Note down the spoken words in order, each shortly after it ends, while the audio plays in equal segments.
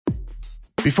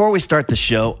Before we start the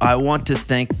show, I want to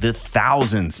thank the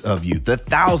thousands of you,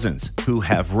 who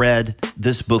have read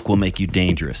This Book Will Make You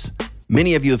Dangerous.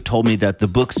 Many of you have told me that the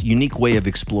book's unique way of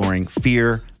exploring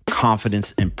fear,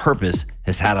 confidence, and purpose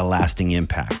has had a lasting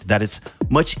impact, that it's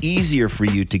much easier for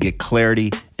you to get clarity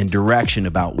and direction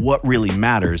about what really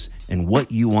matters and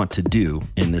what you want to do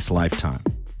in this lifetime.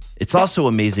 It's also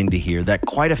amazing to hear that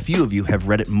quite a few of you have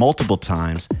read it multiple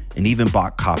times and even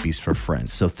bought copies for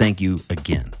friends, so thank you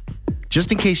again. Just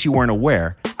in case you weren't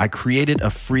aware, I created a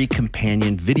free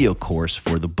companion video course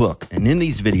for the book. And in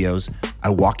these videos, I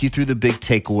walk you through the big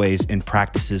takeaways and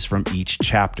practices from each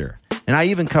chapter. And I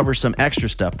even cover some extra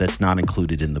stuff that's not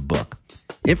included in the book.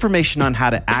 Information on how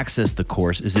to access the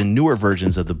course is in newer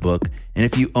versions of the book. And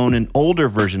if you own an older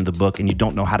version of the book and you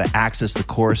don't know how to access the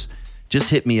course, just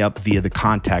hit me up via the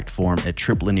contact form at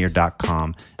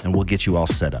triplinear.com and we'll get you all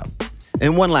set up.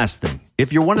 And one last thing,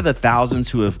 if you're one of the thousands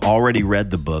who have already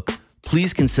read the book,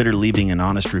 please consider leaving an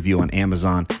honest review on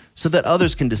Amazon so that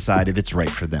others can decide if it's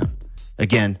right for them.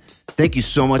 Again, thank you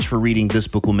so much for reading This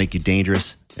Book Will Make You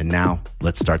Dangerous. And now,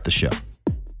 let's start the show.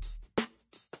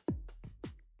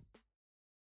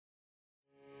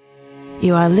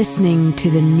 You are listening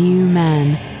to the new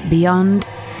man beyond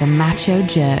the macho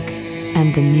jerk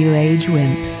and the new age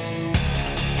wimp.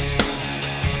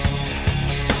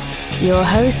 Your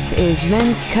host is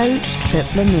men's coach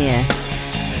Trip Lanier.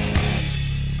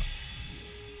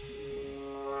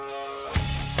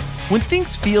 When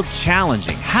things feel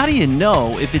challenging, how do you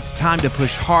know if it's time to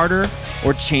push harder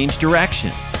or change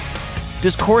direction?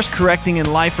 Does course correcting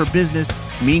in life or business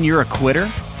mean you're a quitter?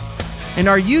 And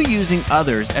are you using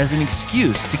others as an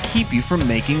excuse to keep you from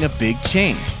making a big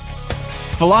change?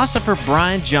 Philosopher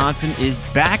Brian Johnson is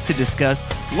back to discuss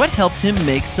what helped him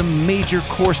make some major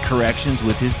course corrections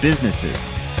with his businesses.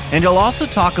 And he'll also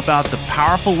talk about the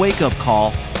powerful wake-up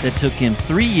call that took him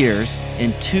 3 years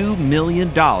and $2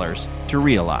 million to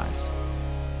realize.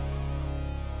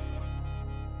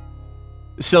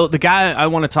 So the guy I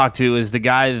want to talk to is the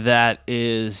guy that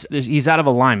he's out of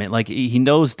alignment. Like he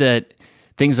knows that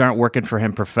things aren't working for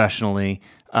him professionally.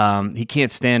 He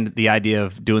can't stand the idea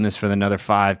of doing this for another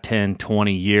 5, 10,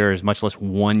 20 years, much less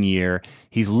 1 year.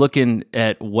 He's looking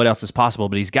at what else is possible,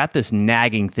 but he's got this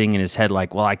nagging thing in his head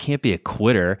like, well, I can't be a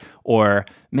quitter, or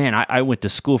man, I went to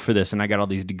school for this and I got all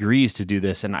these degrees to do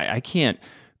this and I can't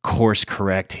course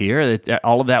correct here.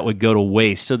 All of that would go to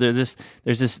waste. So there's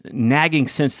this nagging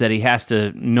sense that he has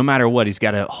to, no matter what, he's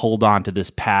got to hold on to this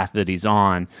path that he's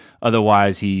on.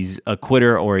 Otherwise, he's a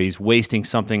quitter or he's wasting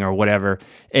something or whatever.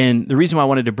 And the reason why I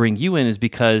wanted to bring you in is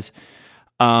because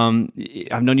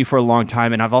I've known you for a long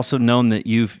time, and I've also known that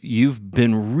you've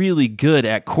been really good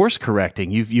at course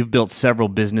correcting. You've built several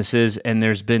businesses, and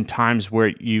there's been times where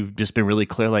you've just been really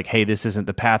clear, like, hey, this isn't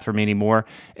the path for me anymore,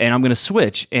 and I'm going to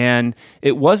switch. And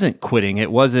it wasn't quitting,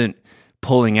 it wasn't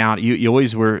pulling out. You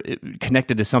always were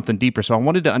connected to something deeper. So I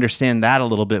wanted to understand that a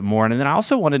little bit more, and then I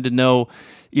also wanted to know,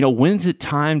 when's it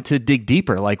time to dig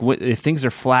deeper? Like, if things are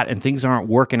flat and things aren't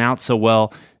working out so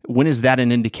well, when is that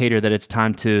an indicator that it's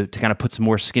time to kind of put some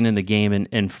more skin in the game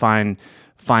and find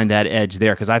that edge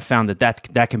there? Because I've found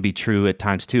that can be true at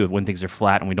times too. When things are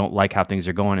flat and we don't like how things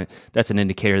are going, that's an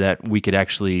indicator that we could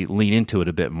actually lean into it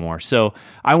a bit more. So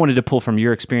I wanted to pull from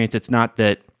your experience. It's not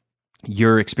that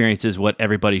your experience is what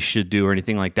everybody should do or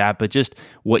anything like that, but just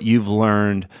what you've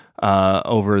learned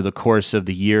over the course of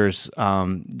the years,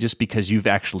 just because you've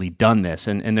actually done this.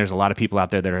 And there's a lot of people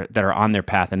out there that are on their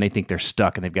path and they think they're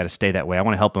stuck and they've got to stay that way. I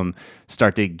want to help them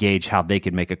start to gauge how they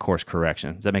could make a course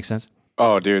correction. Does that make sense?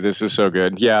 Oh, dude, this is so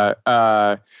good.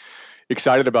 Yeah.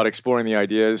 Excited about exploring the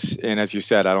ideas. And as you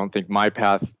said, I don't think my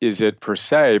path is it per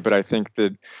se, but I think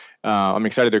that I'm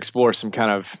excited to explore some kind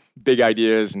of big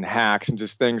ideas and hacks and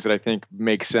just things that I think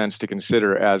make sense to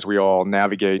consider as we all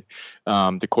navigate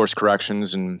the course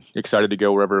corrections, and excited to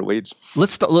go wherever it leads.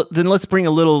 Let's bring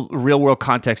a little real world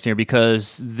context here,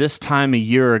 because this time a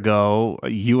year ago,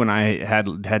 you and I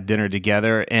had dinner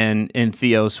together, and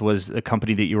Theos was a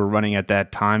company that you were running at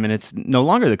that time, and it's no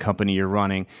longer the company you're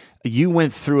running. You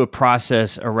went through a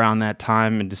process around that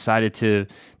time and there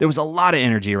was a lot of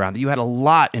energy around it. You had a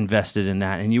lot invested in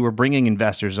that, and you were bringing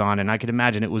investors on, and I could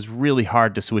imagine it was really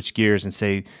hard to switch gears and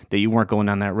say that you weren't going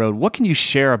down that road. What can you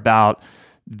share about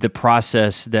the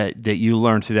process that you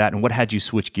learned through that, and what had you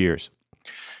switch gears?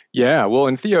 Yeah, well,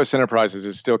 in Theos Enterprises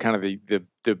is still kind of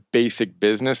the basic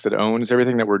business that owns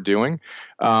everything that we're doing.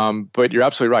 But you're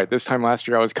absolutely right. This time last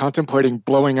year, I was contemplating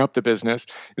blowing up the business.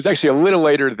 It was actually a little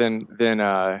later than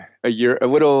a year, a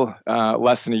little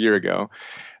less than a year ago.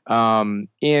 And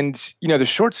the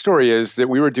short story is that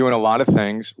we were doing a lot of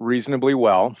things reasonably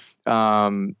well,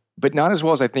 but not as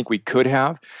well as I think we could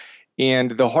have.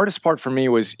 And the hardest part for me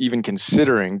was even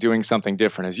considering doing something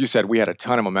different. As you said, we had a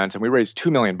ton of momentum. We raised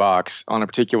 $2 million on a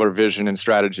particular vision and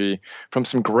strategy from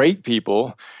some great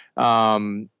people.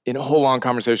 In a whole long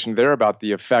conversation there about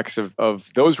the effects of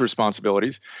those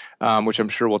responsibilities, which I'm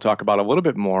sure we'll talk about a little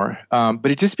bit more.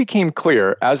 But it just became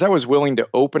clear as I was willing to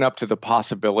open up to the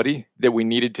possibility that we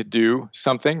needed to do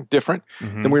something different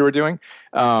than we were doing.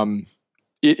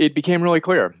 It became really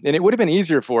clear, and it would have been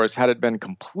easier for us had it been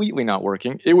completely not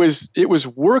working. It was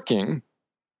working,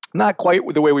 not quite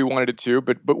the way we wanted it to,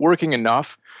 but working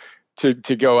enough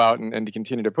to go out and to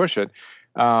continue to push it.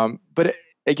 But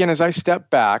again, as I stepped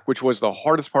back, which was the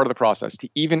hardest part of the process, to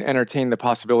even entertain the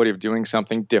possibility of doing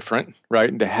something different, right,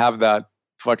 and to have that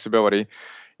flexibility,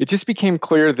 it just became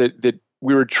clear that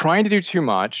we were trying to do too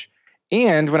much.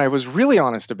 And when I was really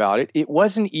honest about it, it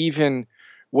wasn't even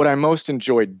what I most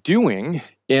enjoyed doing.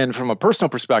 And from a personal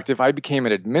perspective, I became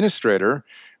an administrator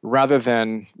rather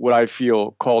than what I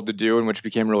feel called to do, and which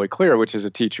became really clear, which is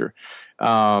a teacher.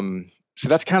 So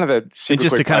that's kind of the super and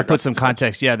just to kind of put some stuff.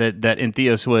 context, yeah, that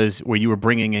Entheos was where you were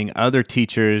bringing in other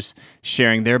teachers,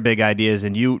 sharing their big ideas,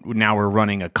 and you now were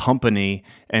running a company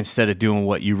instead of doing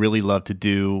what you really love to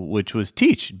do, which was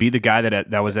teach, be the guy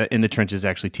that was in the trenches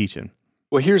actually teaching.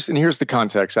 Well, here's the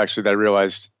context actually that I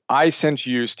realized. I sent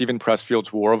you Stephen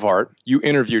Pressfield's War of Art. You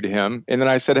interviewed him, and then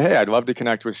I said, "Hey, I'd love to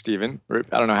connect with Stephen." Or,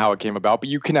 I don't know how it came about, but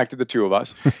you connected the two of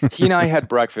us. He and I had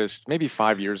breakfast maybe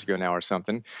 5 years ago now or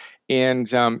something.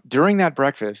 And during that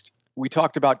breakfast, we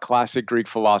talked about classic Greek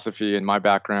philosophy and my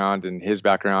background and his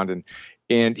background.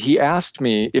 And he asked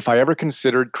me if I ever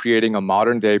considered creating a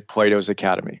modern-day Plato's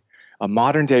Academy. A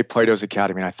modern-day Plato's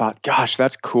Academy. And I thought, gosh,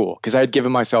 that's cool, because I had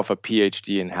given myself a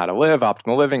PhD in how to live,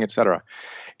 optimal living, etc.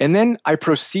 And then I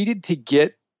proceeded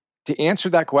to answer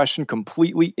that question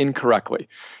completely incorrectly.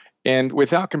 And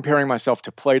without comparing myself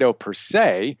to Plato per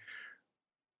se,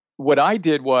 what I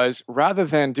did was, rather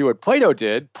than do what Plato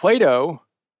did, Plato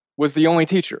was the only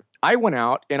teacher. I went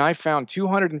out and I found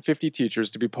 250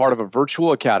 teachers to be part of a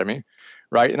virtual academy,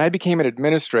 right? And I became an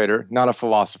administrator, not a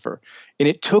philosopher. And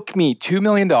it took me $2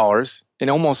 million in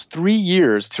almost 3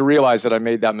 years to realize that I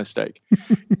made that mistake.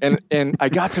 And I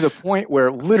got to the point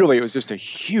where literally it was just a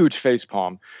huge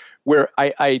facepalm, where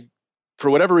I for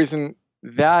whatever reason,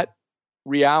 that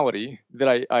reality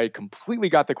that I completely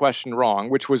got the question wrong,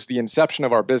 which was the inception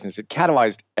of our business, it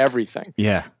catalyzed everything.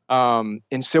 Yeah.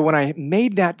 And so when I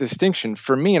made that distinction,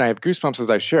 for me, and I have goosebumps as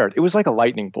I shared, it was like a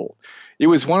lightning bolt. It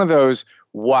was one of those,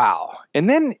 wow. And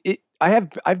then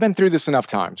I've been through this enough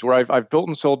times where I've built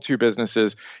and sold 2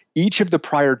 businesses. Each of the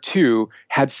prior 2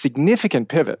 had significant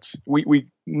pivots. We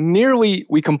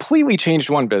completely changed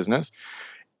one business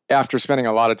after spending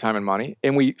a lot of time and money,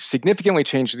 and we significantly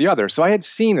changed the other. So I had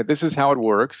seen that this is how it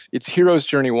works. It's Hero's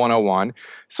Journey 101.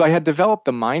 So I had developed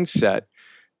the mindset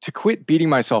to quit beating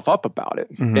myself up about it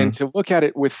and to look at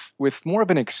it with more of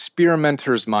an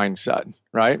experimenter's mindset,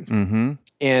 right?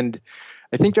 And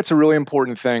I think that's a really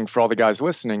important thing for all the guys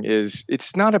listening is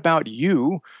it's not about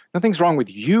you. Nothing's wrong with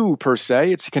you per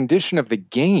se. It's a condition of the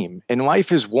game. And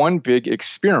life is one big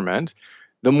experiment.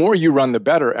 The more you run, the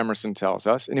better, Emerson tells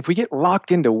us. And if we get locked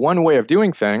into one way of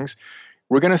doing things,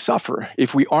 we're going to suffer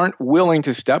if we aren't willing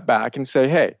to step back and say,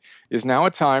 hey, is now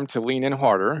a time to lean in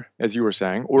harder, as you were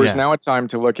saying, or is now a time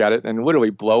to look at it and literally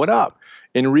blow it up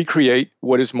and recreate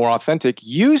what is more authentic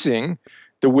using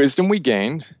the wisdom we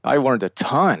gained. I learned a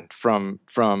ton from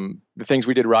the things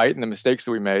we did right and the mistakes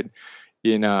that we made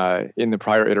in the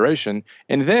prior iteration,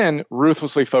 and then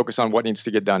ruthlessly focus on what needs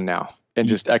to get done now and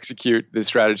just execute the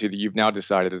strategy that you've now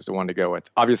decided is the one to go with.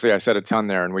 Obviously, I said a ton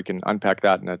there, and we can unpack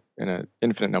that in an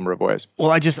infinite number of ways. Well,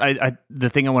 the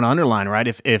thing I want to underline, right?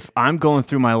 If I'm going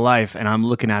through my life and I'm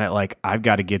looking at it like I've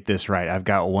got to get this right, I've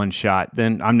got one shot,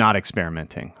 then I'm not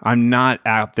experimenting. I'm not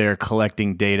out there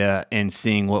collecting data and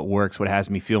seeing what works, what has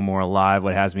me feel more alive,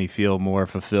 what has me feel more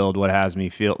fulfilled, what has me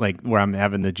feel like where I'm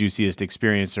having the juiciest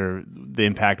experience or the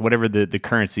impact, whatever the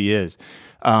currency is.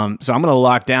 So I'm going to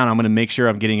lock down. I'm going to make sure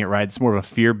I'm getting it right. It's more of a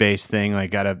fear-based thing.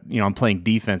 I'm playing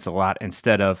defense a lot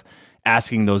instead of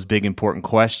asking those big, important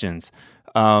questions.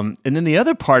 And then the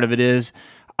other part of it is,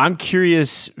 I'm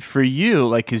curious for you,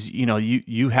 like, because,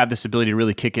 you have this ability to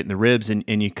really kick it in the ribs,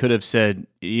 and you could have said,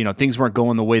 things weren't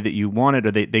going the way that you wanted,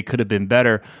 or they could have been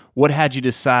better. What had you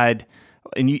decide?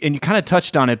 And you kind of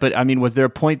touched on it, but I mean, was there a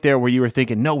point there where you were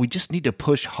thinking, no, we just need to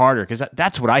push harder? Because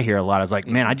that's what I hear a lot. I was like,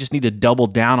 man, I just need to double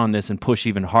down on this and push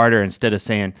even harder instead of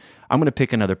saying, I'm going to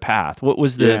pick another path. What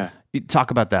was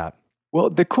talk about that? Well,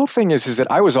 the cool thing is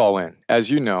that I was all in. As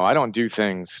you know, I don't do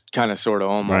things kind of, sort of,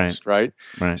 Right. almost, right?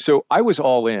 Right. So I was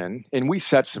all in, and we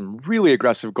set some really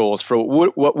aggressive goals for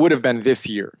what would have been this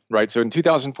year, right? So in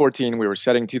 2014, we were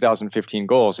setting 2015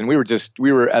 goals, and we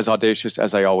were as audacious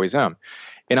as I always am.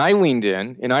 And I leaned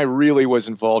in, and I really was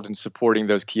involved in supporting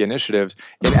those key initiatives.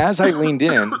 And as I leaned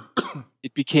in,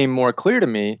 it became more clear to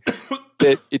me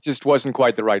that it just wasn't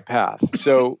quite the right path.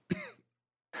 So,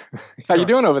 how you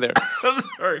doing over there? I'm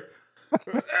sorry.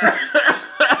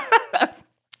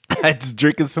 I was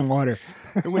drinking some water.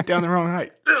 It went down the wrong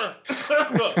height.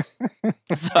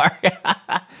 Sorry.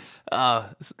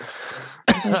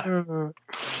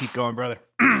 Keep going, brother.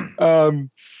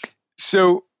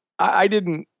 So I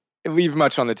didn't leave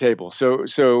much on the table.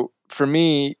 So for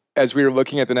me, as we were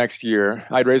looking at the next year,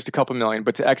 I'd raised a couple million,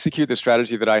 but to execute the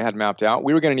strategy that I had mapped out,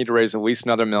 we were going to need to raise at least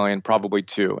another million, probably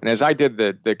two. And as I did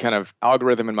the kind of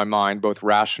algorithm in my mind, both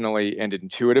rationally and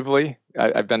intuitively,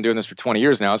 I've been doing this for 20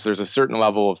 years now, so there's a certain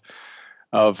level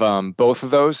of both of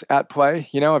those at play,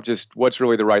 of just what's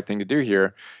really the right thing to do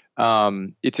here.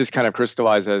 It just kind of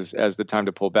crystallized as the time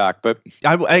to pull back. But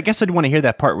I guess I'd want to hear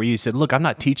that part where you said, look, I'm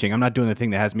not teaching. I'm not doing the thing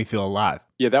that has me feel alive.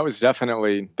 yeah, that was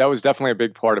definitely a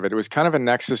big part of it. It was kind of a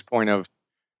nexus point of,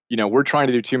 we're trying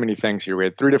to do too many things here. We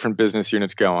had 3 different business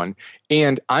units going,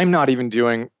 and I'm not even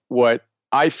doing what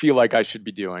I feel like I should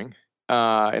be doing.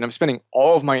 And I'm spending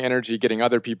all of my energy getting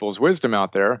other people's wisdom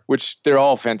out there, which they're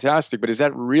all fantastic, but is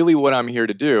that really what I'm here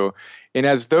to do? And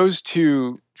as those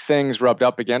two things rubbed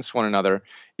up against one another,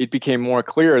 it became more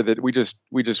clear that we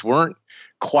just weren't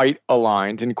quite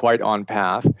aligned and quite on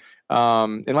path.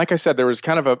 And like I said, there was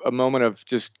kind of a moment of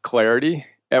just clarity,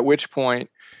 at which point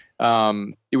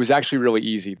it was actually really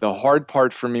easy. The hard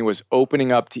part for me was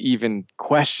opening up to even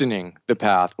questioning the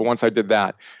path. But once I did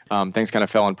that, things kind of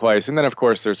fell in place. And then, of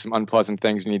course, there's some unpleasant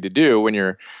things you need to do when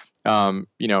you're,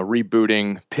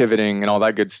 rebooting, pivoting, and all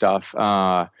that good stuff.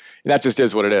 And that just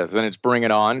is what it is. Then it's bring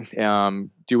it on,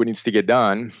 do what needs to get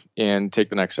done, and take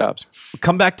the next steps.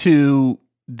 Come back to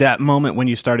that moment when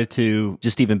you started to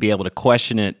just even be able to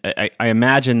question it. I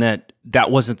imagine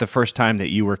that wasn't the first time that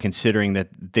you were considering that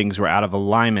things were out of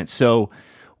alignment. So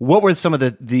what were some of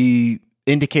the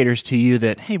indicators to you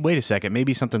that, hey, wait a second,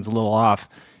 maybe something's a little off,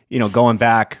 going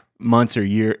back months or a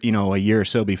year or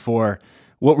so before?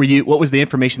 What was the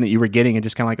information that you were getting and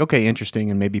just kind of like, okay, interesting,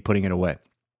 and maybe putting it away?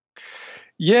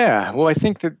 Yeah, well, I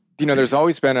think that, there's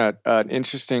always been an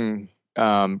interesting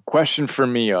question for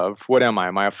me of what am I?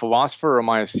 Am I a philosopher or am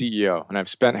I a CEO? And I've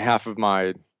spent half of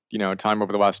my time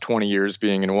over the last 20 years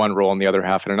being in one role and the other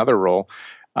half in another role.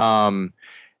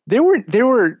 There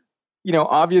were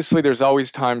obviously there's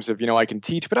always times of I can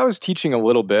teach, but I was teaching a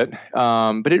little bit.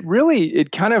 But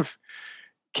it kind of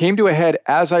came to a head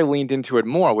as I leaned into it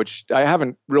more, which I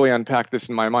haven't really unpacked this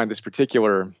in my mind, this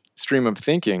particular stream of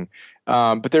thinking.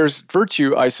 But there's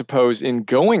virtue, I suppose, in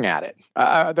going at it.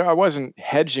 I wasn't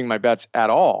hedging my bets at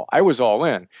all. I was all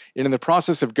in. And in the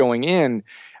process of going in,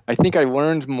 I think I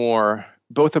learned more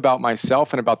both about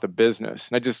myself and about the business.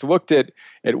 And I just looked at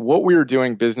what we were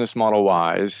doing business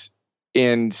model-wise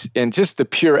and just the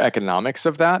pure economics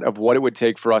of that, of what it would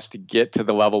take for us to get to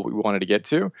the level we wanted to get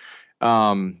to,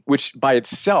 which by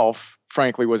itself,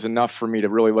 frankly, was enough for me to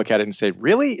really look at it and say,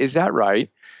 really, is that right?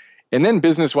 And then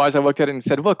business-wise, I looked at it and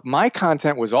said, look, my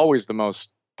content was always the most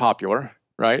popular,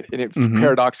 right? And it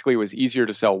paradoxically was easier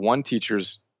to sell one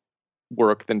teacher's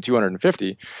work than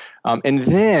 250. And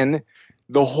then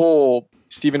the whole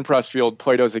Stephen Pressfield,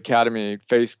 Plato's Academy,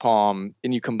 Facepalm,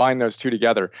 and you combine those two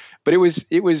together. But it was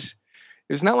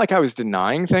not like I was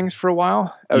denying things for a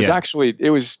while. I was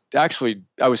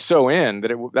I was so in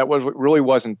that really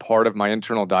wasn't part of my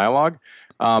internal dialogue.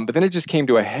 But then it just came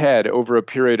to a head over a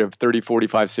period of 30,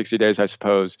 45, 60 days, I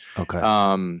suppose. Okay.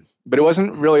 But it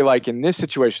wasn't really like in this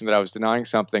situation that I was denying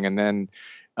something and then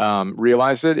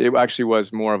realized it. It actually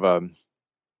was more of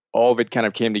all of it kind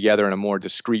of came together in a more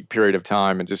discrete period of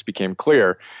time and just became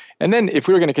clear. And then if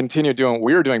we were going to continue doing what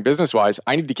we were doing business-wise,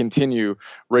 I need to continue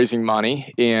raising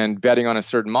money and betting on a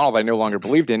certain model that I no longer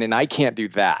believed in, and I can't do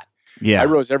that. Yeah. I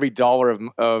rose every dollar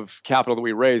of capital that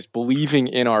we raised believing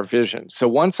in our vision. So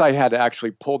once I had to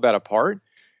actually pull that apart,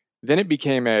 then it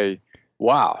became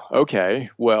wow, okay,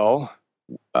 well,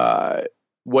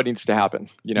 what needs to happen,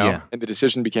 Yeah. And the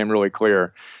decision became really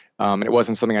clear. And it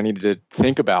wasn't something I needed to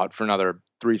think about for another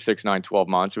 3, 6, 9, 12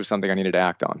 months. It was something I needed to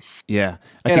act on. Yeah.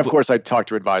 And of course, I talked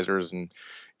to advisors and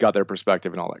got their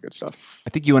perspective and all that good stuff. I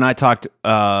think you and I talked,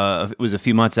 it was a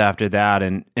few months after that,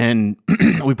 and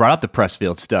we brought up the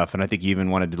Pressfield stuff, and I think you even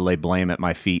wanted to lay blame at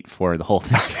my feet for the whole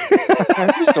thing.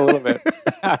 Just a little bit.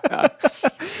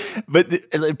 But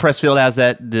Pressfield has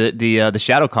the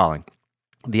shadow calling.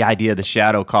 the idea of the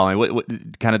shadow calling.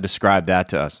 What kind of describe that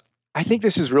to us? I think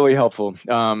this is really helpful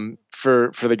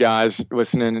for the guys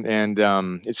listening, and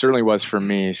it certainly was for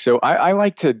me. So I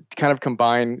like to kind of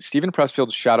combine Stephen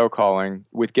Pressfield's shadow calling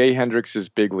with Gay Hendricks'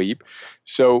 Big Leap.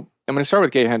 So I'm going to start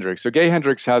with Gay Hendricks. So Gay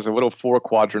Hendricks has a little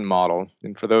 4-quadrant model,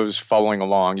 and for those following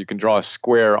along, you can draw a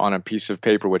square on a piece of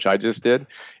paper, which I just did,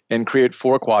 and create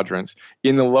 4 quadrants.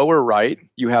 In the lower right,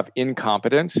 you have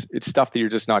incompetence. It's stuff that you're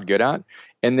just not good at.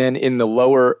 And then in the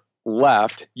lower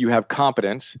left, you have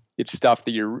competence. It's stuff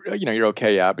that you're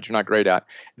okay at, but you're not great at.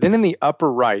 Then in the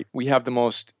upper right, we have the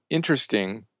most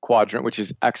interesting quadrant, which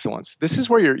is excellence. This is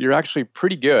where you're actually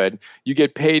pretty good. You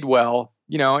get paid well,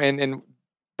 and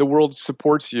the world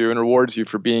supports you and rewards you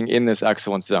for being in this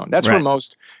excellence zone. That's Right. where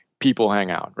most people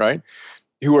hang out, right?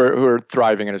 Who are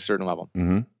thriving at a certain level.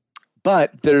 Mm-hmm.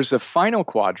 But there's a final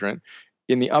quadrant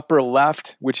in the upper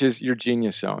left, which is your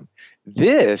genius zone.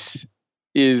 This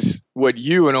is what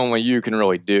you and only you can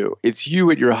really do. It's you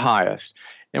at your highest.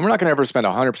 And we're not going to ever spend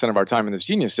 100% of our time in this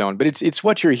genius zone, but it's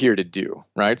what you're here to do,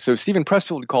 right? So Stephen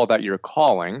Pressfield would call that your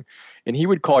calling, and he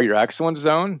would call your excellence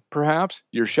zone, perhaps,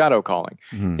 your shadow calling.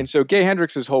 Mm-hmm. And so Gay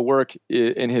Hendricks' whole work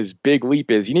in his big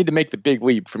leap is you need to make the big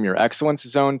leap from your excellence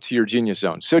zone to your genius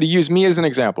zone. So to use me as an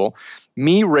example,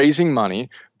 me raising money,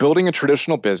 building a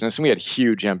traditional business, and we had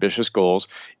huge, ambitious goals,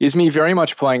 is me very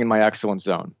much playing in my excellence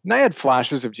zone. And I had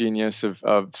flashes of genius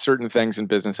of certain things in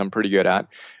business I'm pretty good at,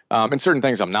 and certain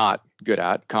things I'm not good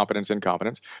at, competence,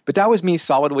 incompetence. But that was me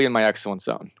solidly in my excellence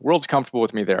zone. The world's comfortable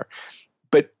with me there.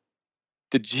 But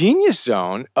the genius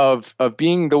zone of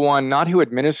being the one not who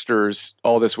administers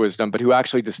all this wisdom, but who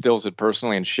actually distills it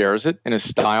personally and shares it in a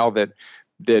style that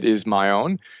is my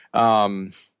own,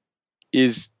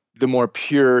 is the more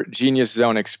pure genius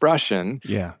zone expression,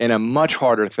 and a much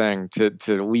harder thing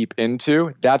to leap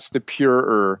into. That's the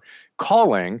purer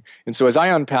calling. And so as I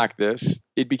unpack this,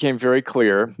 it became very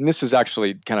clear, and this is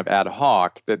actually kind of ad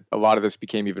hoc, that a lot of this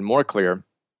became even more clear,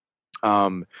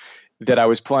 that I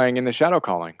was playing in the shadow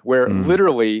calling, where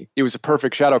literally it was a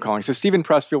perfect shadow calling. So Stephen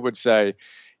Pressfield would say,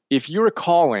 if your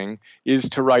calling is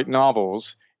to write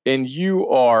novels and you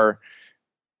are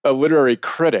a literary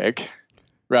critic,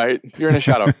 right? You're in a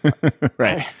shadow.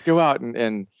 Right. Go out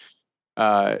and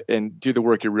do the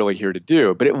work you're really here to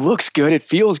do. But it looks good. It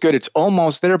feels good. It's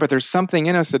almost there, but there's something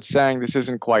in us that's saying this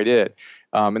isn't quite it.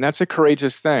 And that's a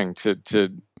courageous thing to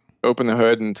open the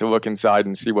hood and to look inside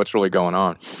and see what's really going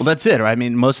on. Well, that's it. Right? I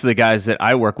mean, most of the guys that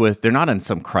I work with, they're not in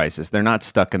some crisis. They're not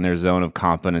stuck in their zone of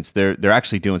competence. They're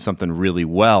actually doing something really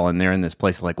well, and they're in this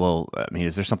place like, well, I mean,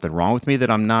 is there something wrong with me that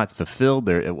I'm not fulfilled?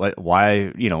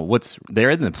 Why?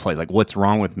 They're in the place like, what's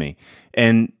wrong with me?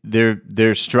 And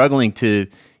they're struggling to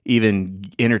even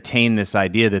entertain this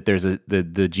idea that there's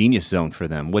the genius zone for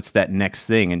them. What's that next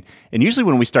thing? And usually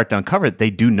when we start to uncover it,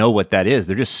 they do know what that is.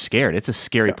 They're just scared. It's a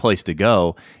scary place to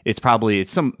go. It's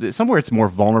somewhere it's more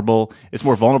vulnerable. It's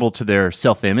more vulnerable to their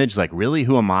self-image. Like, really,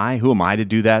 who am I? Who am I to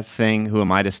do that thing? Who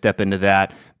am I to step into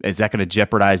that? Is that going to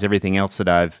jeopardize everything else that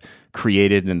I've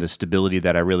created and the stability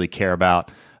that I really care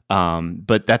about?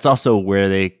 But that's also where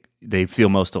they feel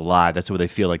most alive. That's where they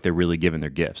feel like they're really given their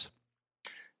gifts.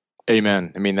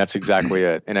 Amen. I mean, that's exactly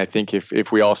it. And I think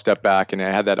if we all step back and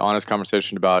I had that honest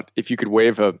conversation about if you could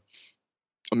wave a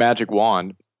magic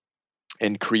wand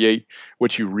and create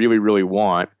what you really, really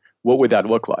want, what would that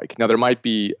look like? Now, there might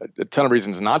be a ton of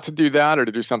reasons not to do that or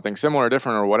to do something similar or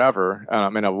different or whatever,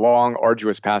 and a long,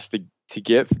 arduous path to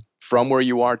get from where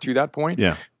you are to that point.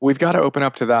 Yeah. We've got to open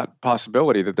up to that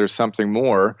possibility that there's something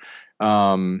more,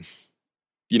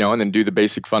 and then do the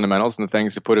basic fundamentals and the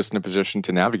things to put us in a position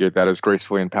to navigate that as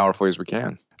gracefully and powerfully as we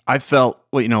can. I felt,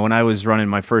 when I was running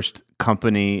my first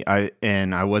company, I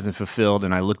wasn't fulfilled,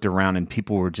 and I looked around, and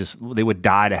people were they would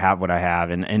die to have what I have,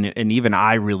 and even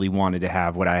I really wanted to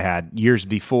have what I had years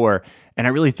before, and I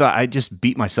really thought I just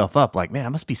beat myself up, like, man, I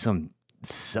must be some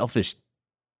selfish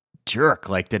jerk,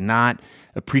 like, to not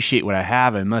appreciate what I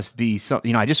have. It must be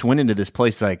something. I just went into this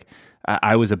place like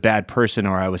I was a bad person,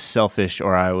 or I was selfish,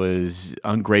 or I was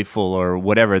ungrateful, or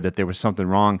whatever, that there was something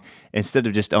wrong, instead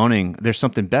of just owning there's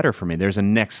something better for me. There's a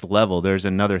next level. There's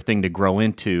another thing to grow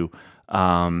into.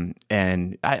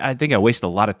 And I think I wasted a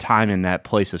lot of time in that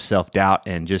place of self-doubt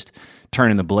and just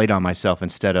turning the blade on myself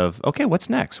instead of, okay, what's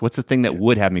next? What's the thing that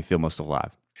would have me feel most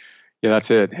alive? Yeah,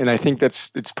 that's it. And I think it's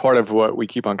part of what we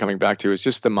keep on coming back to is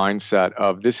just the mindset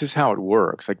of this is how it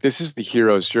works. Like, this is the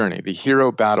hero's journey. The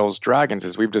hero battles dragons,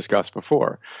 as we've discussed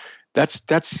before. That's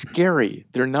scary.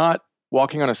 They're not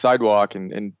walking on a sidewalk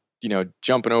and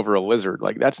jumping over a lizard.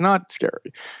 Like, that's not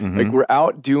scary. Mm-hmm. Like, we're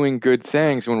out doing good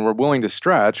things. When we're willing to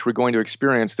stretch, we're going to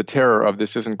experience the terror of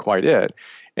this isn't quite it.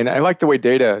 And I like the way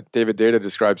David Data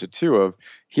describes it too, of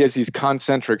he has these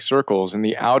concentric circles and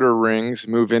the outer rings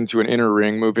move into an inner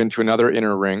ring, move into another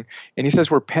inner ring. And he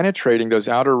says we're penetrating those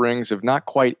outer rings of not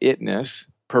quite itness,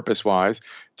 purpose-wise,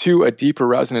 to a deeper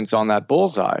resonance on that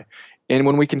bullseye. And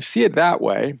when we can see it that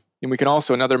way, and we can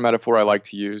also, another metaphor I like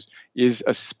to use is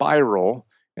a spiral,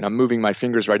 and I'm moving my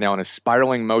fingers right now in a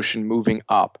spiraling motion moving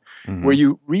up, where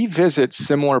you revisit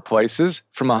similar places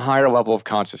from a higher level of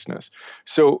consciousness.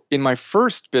 So in my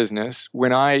first business,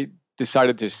 when I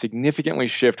decided to significantly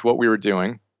shift what we were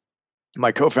doing,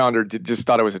 my co-founder just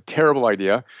thought it was a terrible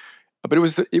idea, but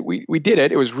we did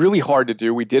it. It was really hard to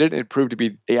do. We did it, and it proved to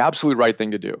be the absolute right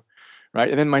thing to do, right?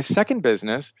 And then my second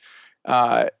business,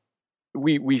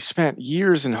 we spent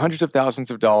years and hundreds of thousands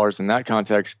of dollars in that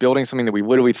context building something that we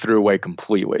literally threw away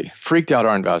completely. Freaked out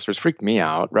our investors, freaked me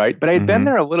out, right? But I had been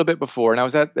there a little bit before, and I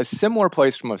was at a similar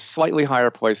place from a slightly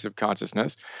higher place of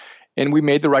consciousness, and we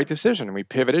made the right decision, and we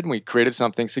pivoted, and we created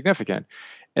something significant.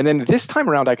 And then this time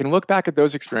around, I can look back at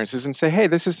those experiences and say, hey,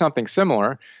 this is something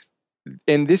similar,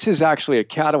 and this is actually a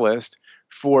catalyst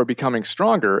for becoming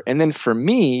stronger. And then for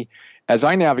me, as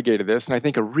I navigated this, and I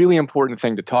think a really important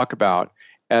thing to talk about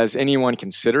as anyone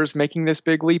considers making this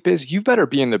big leap is you better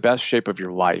be in the best shape of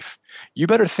your life. You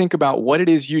better think about what it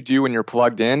is you do when you're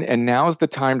plugged in, and now's the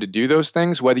time to do those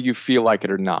things, whether you feel like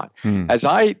it or not. As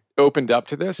I opened up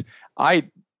to this, I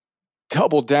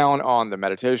doubled down on the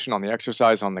meditation, on the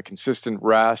exercise, on the consistent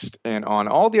rest, and on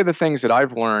all the other things that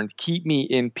I've learned keep me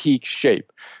in peak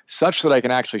shape such that I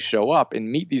can actually show up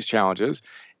and meet these challenges,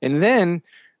 and then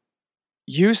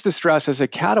use the stress as a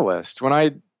catalyst. When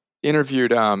I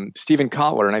interviewed Stephen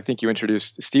Kotler, and I think you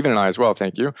introduced Stephen and I as well.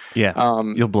 Thank you. Yeah,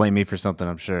 you'll blame me for something,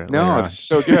 I'm sure. No, it's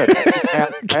so good.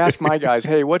 I ask my guys,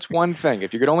 hey, what's one thing?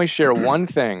 If you could only share one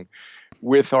thing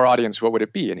with our audience, what would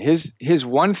it be? And his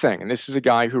one thing, and this is a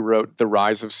guy who wrote The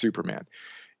Rise of Superman,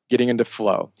 getting into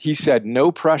flow. He said,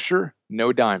 no pressure,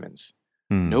 no diamonds.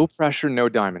 No pressure, no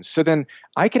diamonds. So then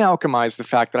I can alchemize the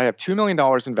fact that I have $2 million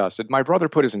invested. My brother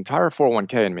put his entire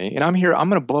 401k in me, and I'm here. I'm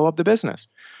going to blow up the business.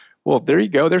 Well, there you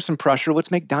go. There's some pressure.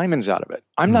 Let's make diamonds out of it.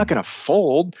 I'm not going to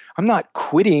fold. I'm not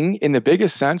quitting in the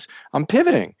biggest sense. I'm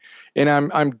pivoting, and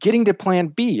I'm getting to plan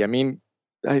B. I mean,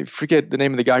 I forget the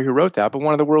name of the guy who wrote that, but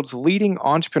one of the world's leading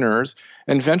entrepreneurs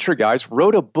and venture guys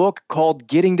wrote a book called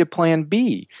Getting to Plan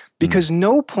B because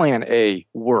no plan A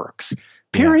works,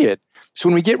 period. Yeah. So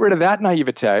when we get rid of that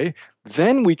naivete,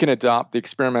 then we can adopt the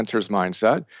experimenter's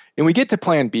mindset, and we get to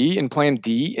plan B and plan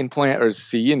D and plan or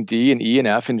C and D and E and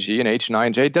F and G and H and I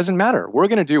and J. It doesn't matter. We're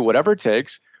going to do whatever it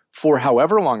takes for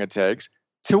however long it takes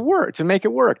to work, to make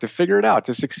it work, to figure it out,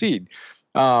 to succeed.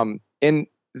 And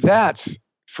that's,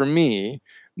 for me,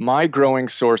 my growing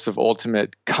source of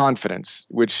ultimate confidence,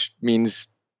 which means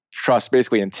trust,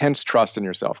 basically intense trust in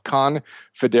yourself.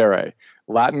 Confidere,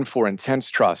 Latin for intense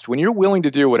trust. When you're willing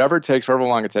to do whatever it takes, however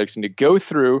long it takes, and to go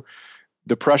through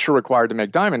the pressure required to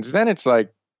make diamonds, then it's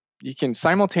like you can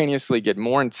simultaneously get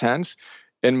more intense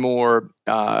and more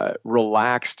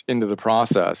relaxed into the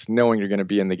process, knowing you're going to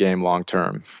be in the game long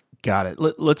term. Got it.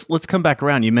 Let's come back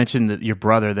around. You mentioned that your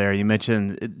brother there. You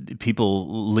mentioned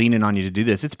people leaning on you to do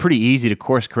this. It's pretty easy to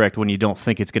course correct when you don't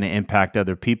think it's going to impact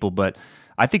other people. But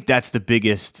I think that's the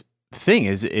biggest thing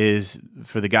is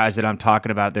for the guys that I'm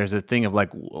talking about. There's a thing of like,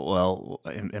 well,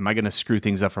 am I going to screw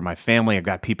things up for my family? I've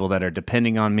got people that are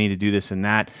depending on me to do this and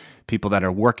that. People that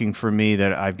are working for me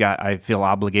that I feel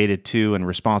obligated to and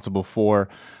responsible for.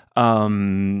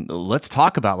 Let's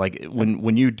talk about like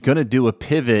when you're going to do a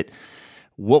pivot.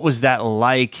 What was that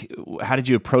like? How did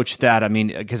you approach that? I mean,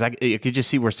 because I could just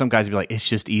see where some guys would be like, it's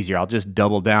just easier. I'll just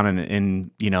double down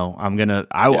and you know,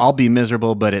 I'll be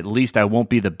miserable, but at least I won't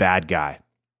be the bad guy.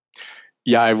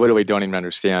 Yeah, I literally don't even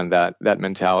understand that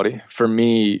mentality. For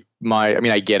me,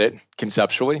 I get it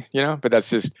conceptually, you know, but that's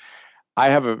just, I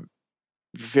have a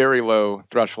very low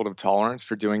threshold of tolerance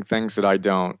for doing things that I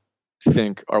don't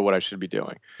think are what I should be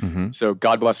doing. So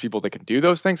God bless people that can do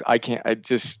those things. I can't,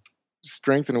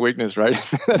 strength and weakness, right?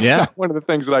 That's not one of the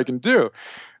things that I can do.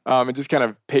 And just kind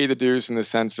of pay the dues in the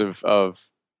sense of,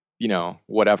 you know,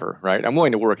 whatever, right? I'm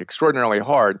willing to work extraordinarily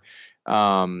hard.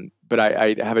 But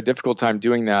I have a difficult time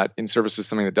doing that in service of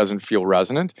something that doesn't feel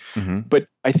resonant. But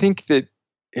I think that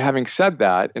having said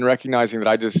that and recognizing that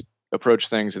I just approach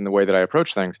things in the way that I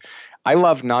approach things, I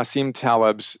love Nassim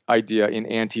Taleb's idea in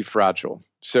Anti-Fragile.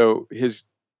 So his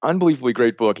unbelievably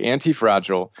great book,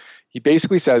 Anti-Fragile, he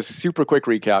basically says, super quick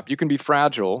recap, you can be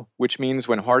fragile, which means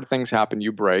when hard things happen,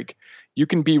 you break. You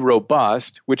can be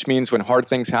robust, which means when hard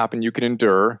things happen, you can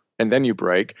endure and then you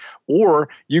break. Or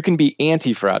you can be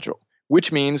anti-fragile,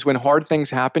 which means when hard things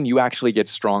happen, you actually get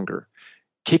stronger.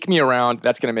 Kick me around,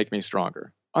 that's going to make me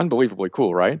stronger. unbelievably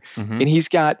cool, right? Mm-hmm. And he's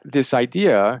got this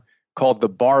idea called the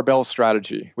barbell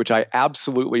strategy, which I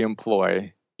absolutely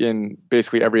employ in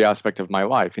basically every aspect of my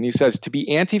life. And he says to be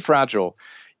anti-fragile,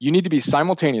 you need to be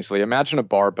simultaneously, imagine a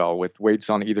barbell with weights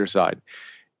on either side.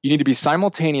 You need to be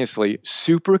simultaneously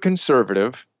super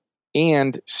conservative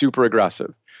and super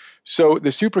aggressive. So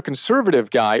the super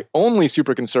conservative guy, only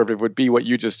super conservative would be what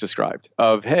you just described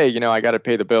of, hey, I got to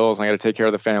pay the bills. I got to take care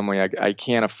of the family. I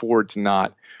can't afford to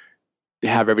not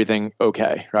have everything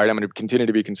okay, right? I'm going to continue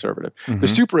to be conservative. The Mm-hmm.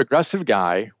 super aggressive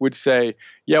guy would say,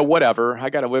 yeah, whatever. I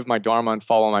got to live my dharma and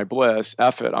follow my bliss.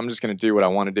 F it. I'm just going to do what I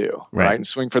want to do, right? And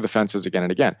swing for the fences again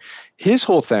and again. His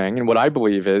whole thing, and what I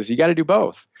believe is you got to do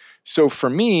both. So for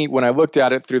me, when I looked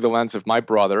at it through the lens of my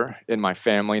brother and my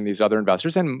family and these other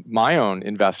investors and my own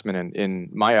investment in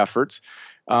my efforts,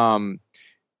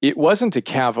 it wasn't a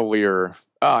cavalier,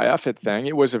 F it thing.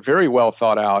 It was a very well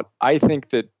thought out. I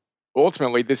think that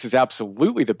ultimately, this is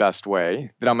absolutely the best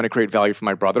way that I'm going to create value for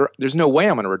my brother. There's no way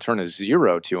I'm going to return a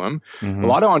zero to him. Mm-hmm. A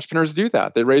lot of entrepreneurs do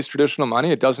that. They raise traditional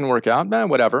money. It doesn't work out.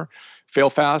 Whatever. Fail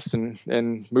fast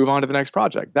and move on to the next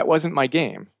project. That wasn't my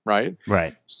game, right?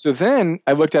 Right. So then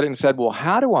I looked at it and said, well,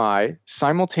 how do I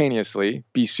simultaneously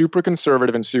be super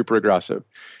conservative and super aggressive?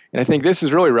 And I think this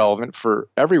is really relevant for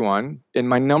everyone. And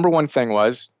my number one thing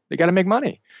was they got to make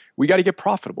money. We got to get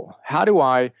profitable. How do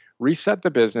I reset the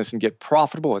business and get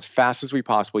profitable as fast as we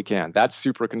possibly can? That's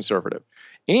super conservative.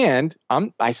 And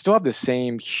I still have the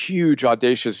same huge,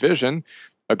 audacious vision,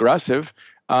 aggressive,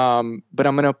 but I'm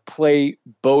going to play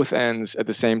both ends at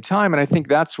the same time. And I think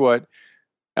that's what,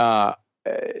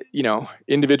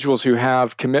 individuals who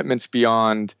have commitments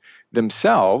beyond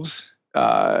themselves,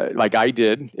 like I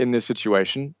did in this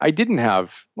situation, I didn't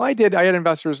have, well, I did. I had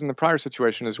investors in the prior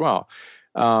situation as well.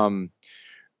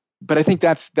 But I think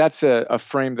that's a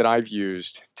frame that I've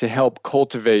used to help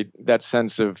cultivate that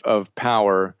sense of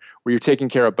power where you're taking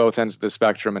care of both ends of the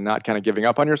spectrum and not kind of giving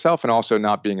up on yourself and also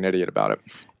not being an idiot about it.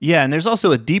 Yeah, and there's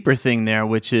also a deeper thing there,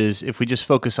 which is if we just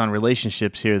focus on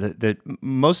relationships here, that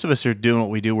most of us are doing what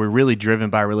we do. We're really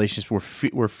driven by relationships.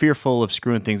 We're fearful of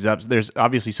screwing things up. There's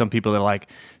obviously some people that are like,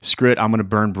 screw it, I'm going to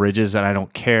burn bridges and I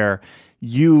don't care.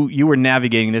 You were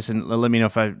navigating this, and let me know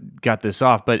if I got this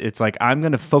off, but it's like I'm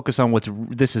going to focus on what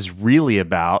this is really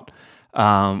about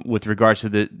with regards to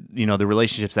the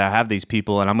relationships that I have with these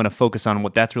people, and I'm going to focus on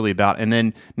what that's really about, and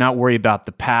then not worry about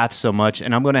the path so much.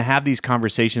 And I'm going to have these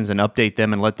conversations and update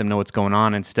them and let them know what's going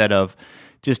on instead of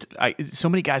so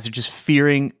many guys are just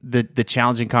fearing the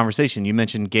challenging conversation. You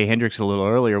mentioned Gay Hendricks a little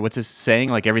earlier. What's his saying?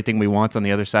 Like everything we want's on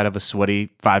the other side of a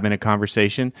sweaty 5-minute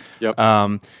conversation. Yep.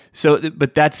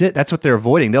 But that's it. That's what they're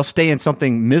avoiding. They'll stay in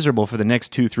something miserable for the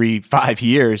next 2, 3, 5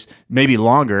 years, maybe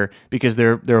longer, because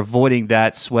they're avoiding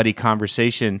that sweaty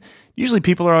conversation. Usually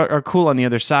people are cool on the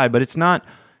other side, but it's not.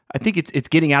 I think it's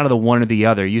getting out of the one or the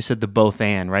other. You said the both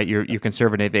and, right? You're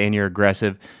conservative and you're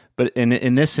aggressive. But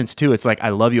in this sense too, it's like I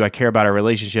love you, I care about our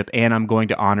relationship, and I'm going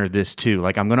to honor this too.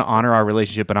 Like I'm going to honor our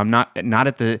relationship, but I'm not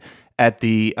at the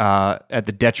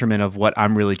detriment of what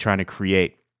I'm really trying to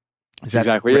create. Is that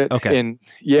exactly it? Okay.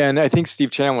 And I think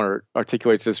Steve Chandler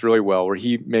articulates this really well, where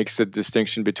he makes the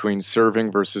distinction between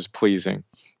serving versus pleasing.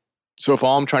 So if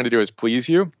all I'm trying to do is please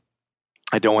you,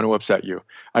 I don't want to upset you.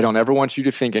 I don't ever want you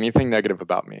to think anything negative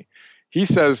about me. He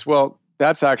says, well,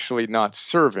 that's actually not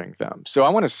serving them. So I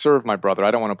want to serve my brother.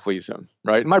 I don't want to please him,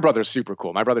 right? And my brother's super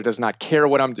cool. My brother does not care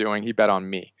what I'm doing. He bet on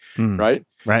me, right?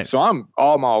 Right. So I'm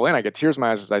all in. I get tears in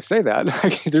my eyes as I say that.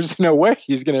 Like, there's no way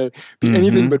he's going to be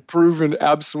anything but proven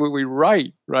absolutely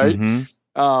right, right?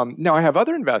 Now I have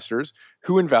other investors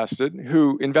who invested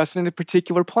in a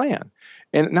particular plan.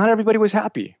 And not everybody was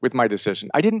happy with my decision.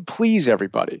 I didn't please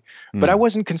everybody, but I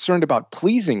wasn't concerned about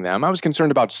pleasing them. I was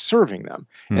concerned about serving them.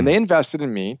 And they invested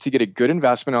in me to get a good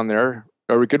investment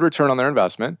or a good return on their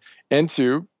investment and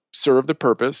to serve the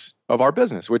purpose of our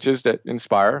business, which is to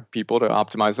inspire people to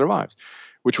optimize their lives,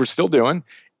 which we're still doing.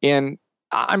 And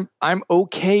I'm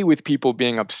okay with people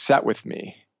being upset with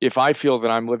me if I feel that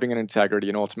I'm living in integrity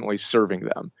and ultimately serving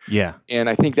them. Yeah. And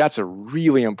I think that's a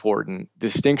really important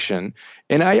distinction.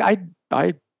 And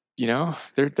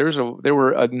there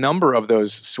were a number of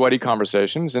those sweaty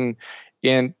conversations, and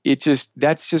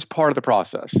that's just part of the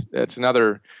process. It's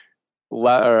another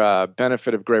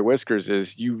benefit of gray whiskers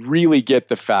is you really get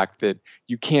the fact that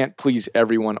you can't please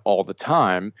everyone all the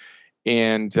time,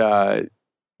 and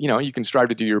you can strive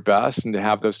to do your best and to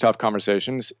have those tough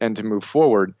conversations and to move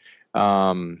forward.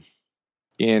 And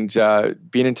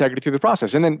be in integrity through the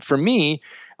process. And then for me,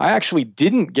 I actually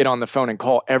didn't get on the phone and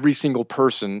call every single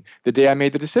person the day I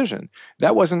made the decision.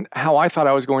 That wasn't how I thought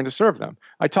I was going to serve them.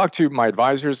 I talked to my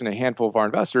advisors and a handful of our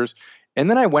investors, And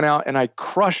then I went out and I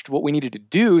crushed what we needed to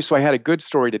do. So I had a good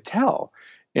story to tell.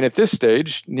 And at this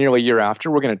stage, nearly a year after,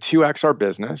 we're going to 2x our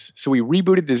business. So we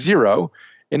rebooted to zero.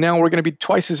 And now we're going to be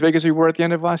twice as big as we were at the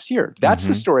end of last year. That's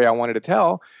the story I wanted to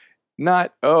tell.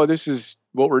 Not, oh, this is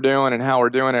what we're doing and how we're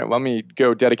doing it. Let me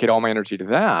go dedicate all my energy to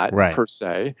that, per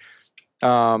se.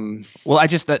 Well, I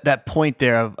just, that point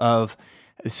there of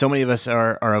so many of us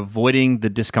are avoiding the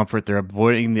discomfort, they're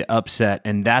avoiding the upset,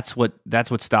 and that's what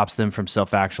stops them from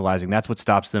self-actualizing. That's what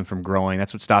stops them from growing.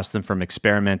 That's what stops them from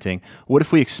experimenting. What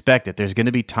if we expect it? There's going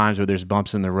to be times where there's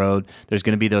bumps in the road. There's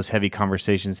going to be those heavy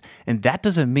conversations, and that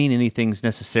doesn't mean anything's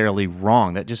necessarily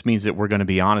wrong. That just means that we're going to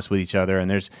be honest with each other,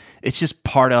 and it's just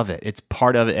part of it. It's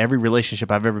part of it. Every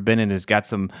relationship I've ever been in has got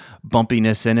some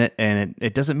bumpiness in it, and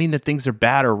it doesn't mean that things are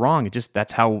bad or wrong. It just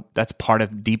that's part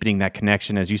of deepening that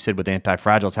connection, as you said with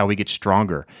Anti-Fragile. It's how we get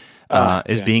stronger.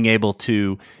 Being able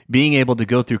to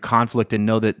go through conflict and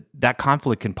know that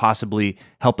conflict can possibly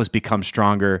help us become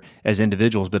stronger as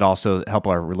individuals, but also help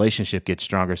our relationship get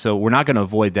stronger. So we're not going to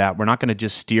avoid that. We're not going to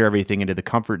just steer everything into the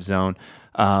comfort zone.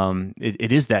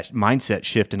 It is that mindset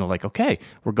shift into like, okay,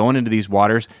 we're going into these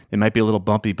waters. It might be a little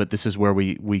bumpy, but this is where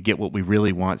we get what we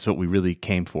really want. It's what we really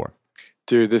came for.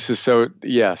 Dude, this is so,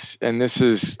 yes. And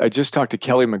I just talked to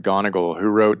Kelly McGonigal, who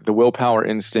wrote The Willpower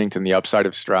Instinct and the Upside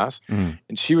of Stress. And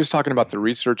she was talking about the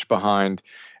research behind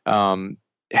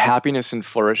happiness and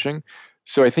flourishing.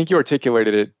 So I think you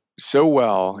articulated it so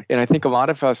well. And I think a lot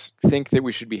of us think that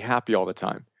we should be happy all the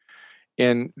time.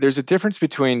 And there's a difference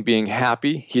between being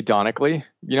happy hedonically,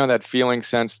 that feeling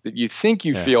sense that you think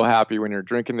you feel happy when you're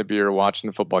drinking the beer, watching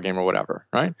the football game or whatever,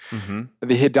 right? The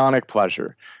hedonic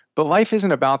pleasure. But life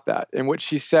isn't about that. And what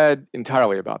she said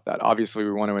entirely about that. Obviously,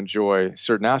 we want to enjoy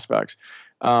certain aspects.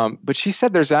 But she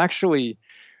said there's actually,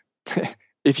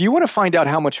 if you want to find out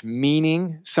how much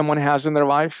meaning someone has in their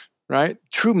life, right?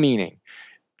 True meaning,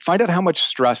 find out how much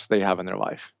stress they have in their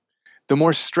life. The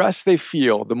more stress they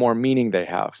feel, the more meaning they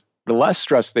have. The less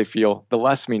stress they feel, the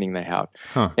less meaning they have.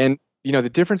 And, the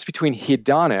difference between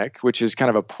hedonic, which is kind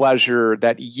of a pleasure,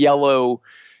 that yellow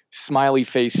smiley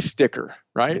face sticker,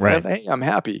 right? Hey, I'm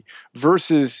happy,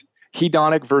 versus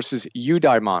hedonic versus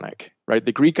eudaimonic, right?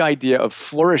 The Greek idea of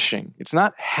flourishing. It's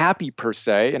not happy per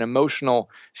se, an emotional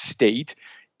state.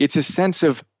 It's a sense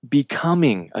of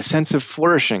becoming, a sense of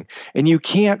flourishing. And you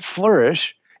can't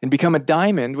flourish and become a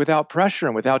diamond without pressure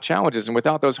and without challenges and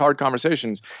without those hard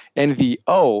conversations. And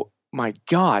oh my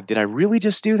God, did I really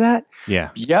just do that?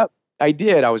 Yeah. Yep, I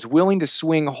did. I was willing to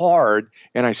swing hard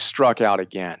and I struck out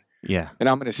again. Yeah. And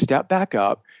I'm going to step back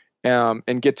up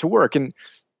and get to work. And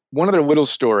one other little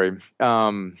story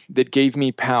that gave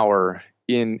me power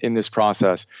in this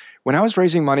process. When I was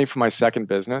raising money for my second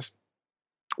business,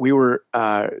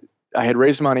 I had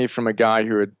raised money from a guy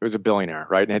who was a billionaire,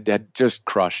 right? And had just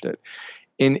crushed it.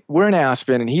 And we're in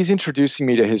Aspen, and he's introducing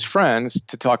me to his friends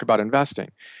to talk about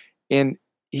investing. And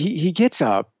he gets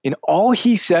up, and all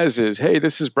he says is, "Hey,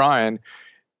 this is Brian.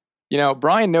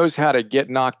 Brian knows how to get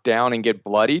knocked down and get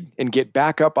bloodied and get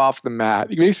back up off the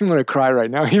mat." It makes me want to cry right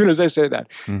now, even as I say that.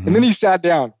 And then he sat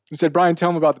down and said, "Brian, tell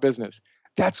him about the business."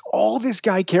 That's all this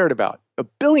guy cared about. A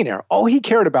billionaire. All he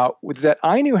cared about was that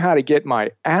I knew how to get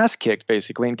my ass kicked,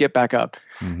 basically, and get back up.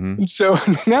 And so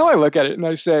now I look at it and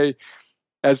I say,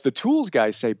 as the tools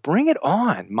guys say, bring it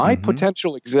on. My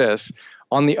potential exists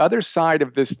on the other side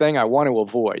of this thing I want to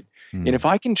avoid. And if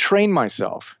I can train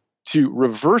myself to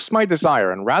reverse my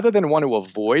desire, and rather than want to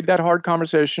avoid that hard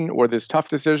conversation or this tough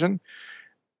decision,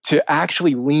 to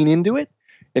actually lean into it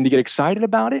and to get excited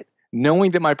about it,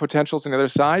 knowing that my potential's on the other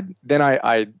side, then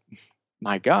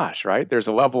my gosh, right? There's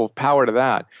a level of power to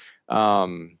that.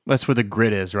 That's where the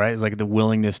grit is, right? It's like the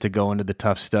willingness to go into the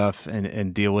tough stuff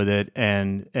and deal with it,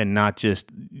 and not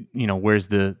just, where's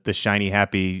the shiny,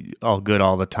 happy, all good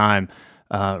all the time,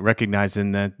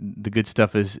 recognizing that the good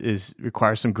stuff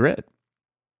requires some grit.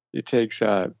 It takes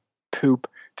poop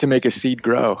to make a seed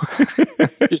grow.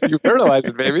 You fertilize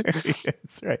it, baby.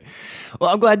 That's right.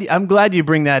 Well, I'm glad you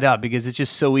bring that up, because it's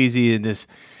just so easy in this.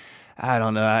 I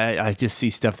don't know. I just see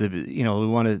stuff that we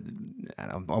want to.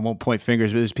 I won't point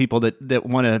fingers, but there's people that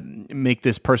want to make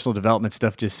this personal development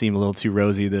stuff just seem a little too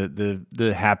rosy.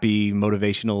 The happy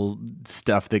motivational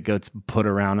stuff that gets put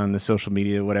around on the social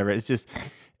media, whatever. It's just.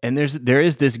 And there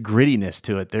is this grittiness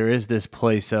to it. There is this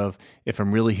place of, if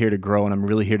I'm really here to grow and I'm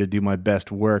really here to do my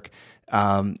best work,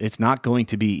 it's not going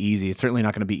to be easy. It's certainly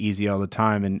not going to be easy all the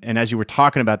time. And as you were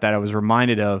talking about that, I was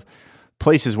reminded of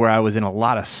places where I was in a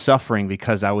lot of suffering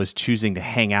because I was choosing to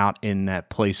hang out in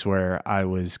that place where I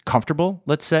was comfortable,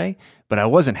 let's say, but I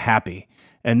wasn't happy.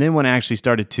 And then when I actually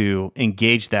started to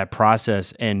engage that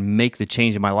process and make the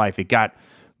change in my life, it got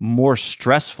more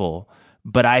stressful,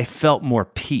 but I felt more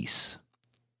peace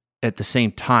at the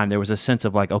same time. There was a sense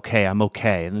of like, okay, I'm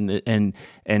okay, and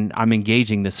I'm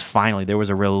engaging this finally. There was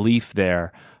a relief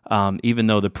there, even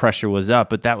though the pressure was up.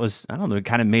 But that was, I don't know, it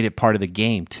kind of made it part of the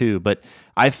game too. But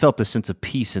I felt the sense of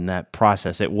peace in that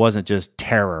process. It wasn't just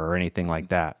terror or anything like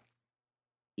that.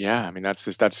 Yeah, I mean that's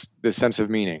the sense of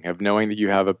meaning, of knowing that you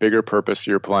have a bigger purpose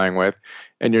you're playing with,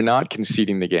 and you're not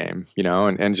conceding the game,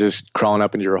 and just crawling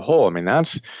up into your hole. I mean,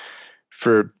 that's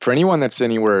for anyone that's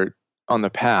anywhere on the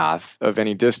path of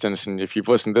any distance, and if you've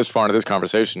listened this far into this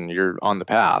conversation, you're on the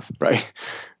path, right?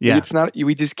 Yeah. It's not,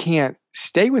 we just can't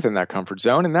stay within that comfort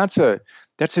zone, and that's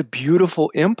a beautiful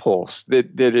impulse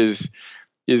that is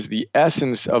the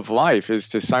essence of life, is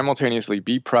to simultaneously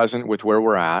be present with where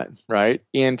we're at, right?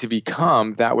 And to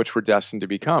become that which we're destined to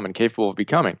become and capable of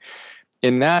becoming.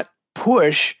 And that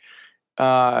push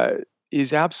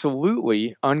is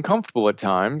absolutely uncomfortable at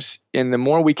times. And the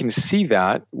more we can see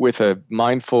that with a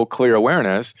mindful, clear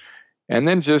awareness, and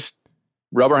then just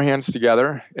rub our hands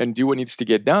together and do what needs to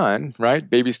get done, right?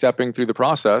 Baby stepping through the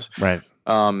process, right?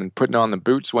 And putting on the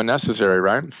boots when necessary,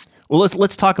 right? Well,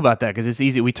 let's talk about that, because it's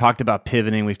easy. We talked about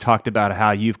pivoting. We've talked about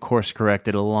how you've course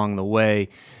corrected along the way.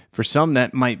 For some,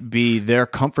 that might be their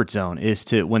comfort zone, is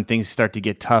to, when things start to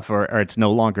get tough or it's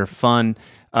no longer fun,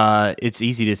 it's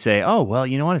easy to say, oh, well,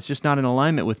 you know what? It's just not in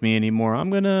alignment with me anymore. I'm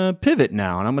going to pivot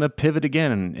now, and I'm going to pivot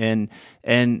again.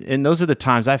 And those are the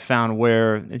times I found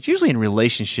where it's usually in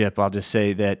relationship. I'll just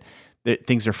say that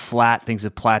things are flat, things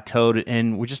have plateaued,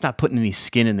 and we're just not putting any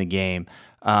skin in the game.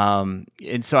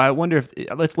 And so I wonder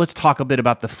if let's talk a bit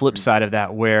about the flip side of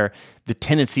that, where the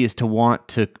tendency is to want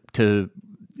to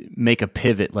make a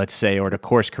pivot, let's say, or to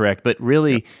course correct, but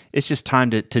really it's just time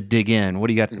to dig in. What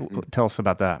do you got? Tell us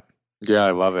about that. Yeah,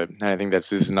 I love it. And I think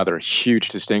this is another huge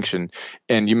distinction.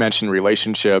 And you mentioned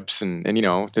relationships, and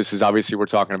this is obviously, we're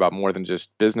talking about more than just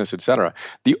business, et cetera.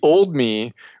 The old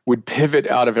me would pivot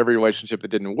out of every relationship that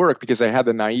didn't work because I had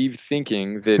the naive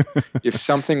thinking that if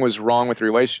something was wrong with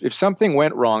if something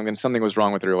went wrong, then something was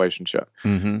wrong with the relationship,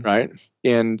 right?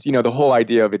 And the whole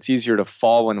idea of it's easier to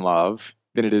fall in love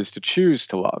than it is to choose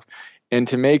to love, and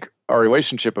to make our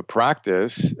relationship a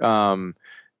practice.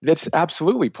 That's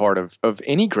absolutely part of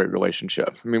any great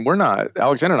relationship. I mean, we're not,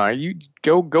 Alexander and I, you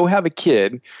go have a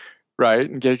kid, right?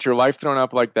 And get your life thrown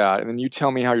up like that. And then you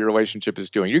tell me how your relationship is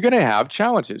doing. You're going to have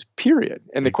challenges, period.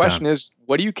 And the question is,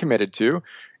 what are you committed to?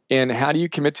 And how do you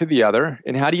commit to the other?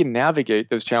 And how do you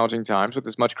navigate those challenging times with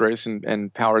as much grace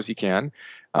and power as you can?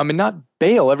 And not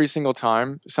bail every single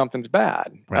time something's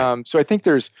bad. Right. So I think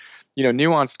there's,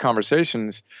 nuanced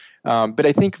conversations. But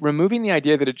I think removing the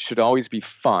idea that it should always be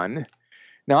fun.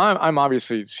 Now, I'm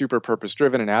obviously super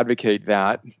purpose-driven and advocate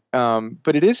that,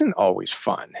 but it isn't always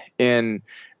fun. And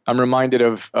I'm reminded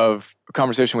of a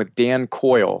conversation with Dan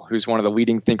Coyle, who's one of the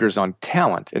leading thinkers on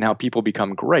talent and how people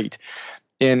become great.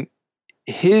 And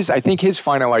I think his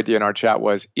final idea in our chat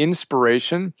was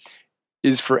inspiration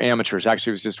is for amateurs.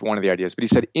 Actually, it was just one of the ideas. But he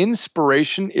said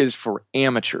inspiration is for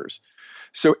amateurs.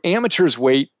 So amateurs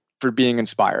wait for being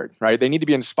inspired, right? They need to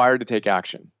be inspired to take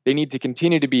action. They need to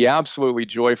continue to be absolutely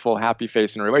joyful, happy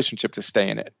face in a relationship to stay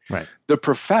in it. Right. The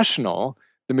professional,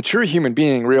 the mature human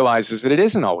being realizes that it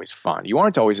isn't always fun. You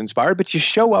aren't always inspired, but you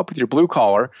show up with your blue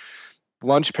collar,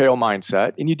 lunch pail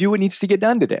mindset, and you do what needs to get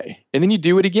done today. And then you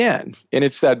do it again. And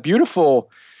it's that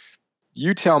beautiful,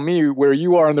 you tell me where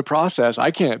you are in the process.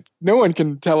 No one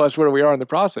can tell us where we are in the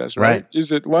process, right?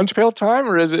 Is it lunch pail time,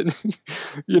 or is it,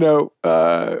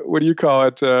 what do you call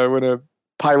it when a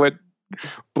pilot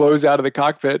blows out of the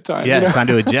cockpit time? Yeah, time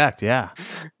to eject, yeah.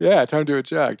 Yeah, time to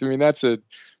eject. I mean, that's a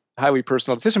highly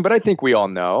personal decision, but I think we all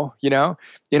know,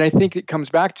 and I think it comes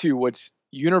back to what's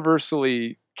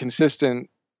universally consistent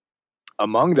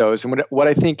among those. And what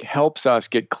I think helps us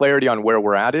get clarity on where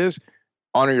we're at is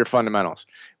honor your fundamentals.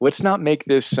 Let's not make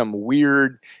this some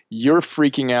weird, you're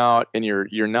freaking out and you're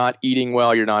not eating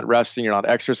well, you're not resting, you're not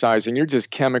exercising, you're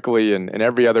just chemically and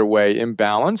every other way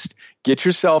imbalanced. Get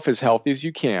yourself as healthy as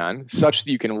you can, such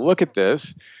that you can look at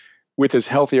this with as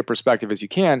healthy a perspective as you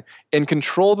can, and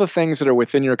control the things that are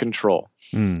within your control.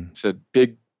 It's a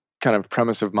big kind of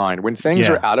premise of mine. When things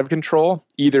are out of control,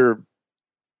 either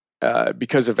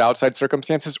because of outside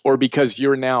circumstances or because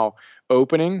you're now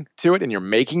opening to it and you're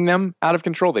making them out of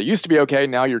control. They used to be okay.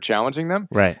 Now you're challenging them.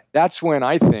 Right. That's when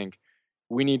I think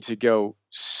we need to go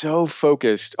so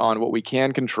focused on what we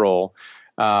can control,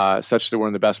 such that we're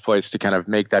in the best place to kind of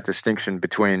make that distinction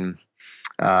between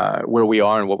where we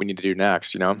are and what we need to do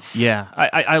next, Yeah.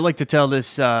 I like to tell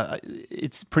this,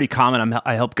 it's pretty common.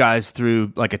 I help guys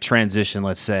through like a transition,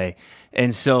 let's say.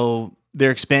 And so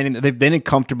they're expanding, they've been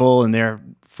comfortable and they're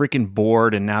freaking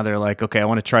bored, and now they're like, okay, I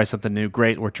want to try something new.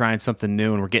 Great, we're trying something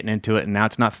new, and we're getting into it, and now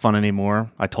it's not fun anymore.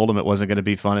 I told them it wasn't going to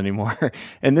be fun anymore.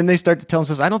 And then they start to tell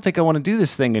themselves, I don't think I want to do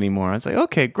this thing anymore. I was like,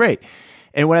 okay, great.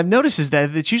 And what I've noticed is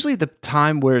that it's usually the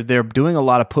time where they're doing a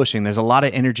lot of pushing. There's a lot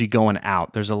of energy going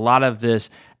out. There's a lot of this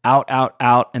out,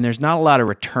 and there's not a lot of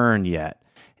return yet.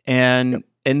 And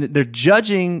they're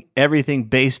judging everything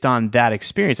based on that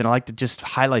experience. And I like to just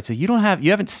highlight that you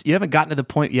haven't gotten to the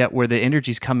point yet where the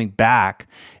energy's coming back,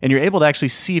 and you're able to actually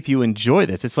see if you enjoy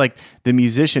this. It's like the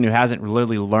musician who hasn't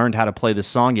really learned how to play the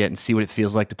song yet and see what it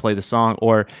feels like to play the song,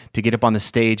 or to get up on the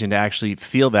stage and to actually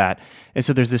feel that. And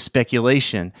so there's this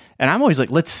speculation. And I'm always like,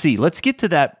 let's get to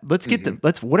that.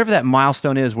 Let's whatever that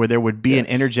milestone is where there would be an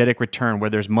energetic return, where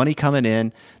there's money coming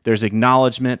in, there's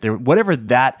acknowledgement, whatever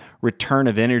that return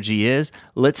of energy is.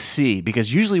 Let's see,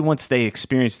 because usually once they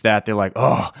experience that, they're like,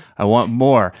 oh, I want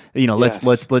more.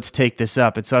 Let's take this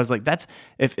up. And so I was like, that's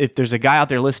if there's a guy out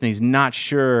there listening, he's not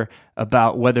sure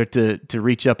about whether to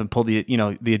reach up and pull the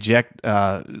eject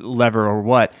lever or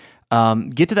what.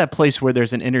 Get to that place where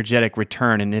there's an energetic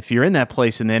return. And if you're in that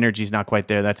place and the energy's not quite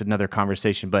there, that's another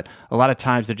conversation. But a lot of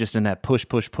times they're just in that push.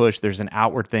 There's an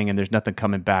outward thing and there's nothing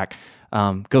coming back.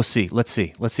 Go see. Let's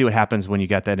see what happens when you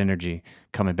got that energy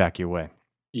coming back your way.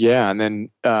 Yeah, and then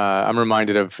I'm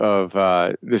reminded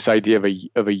of this idea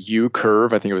of a U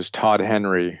curve. I think it was Todd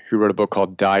Henry who wrote a book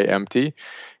called Die Empty.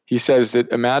 He says that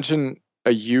imagine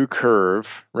a U curve,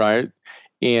 right?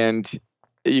 And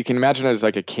you can imagine it as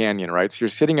like a canyon, right? So you're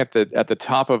sitting at the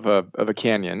top of a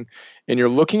canyon, and you're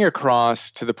looking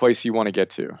across to the place you want to get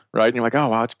to, right? And you're like, oh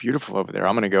wow, it's beautiful over there.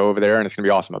 I'm going to go over there, and it's going to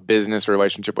be awesome. A business, a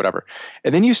relationship, whatever.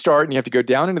 And then you start, and you have to go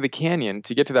down into the canyon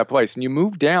to get to that place. And you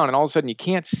move down, and all of a sudden you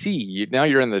can't see. Now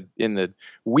you're in the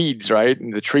weeds, right?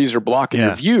 And the trees are blocking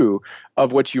your view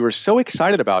of what you were so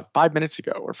excited about 5 minutes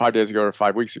ago, or 5 days ago, or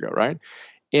 5 weeks ago, right?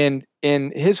 And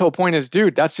his whole point is,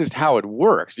 dude, that's just how it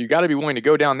works. You got to be willing to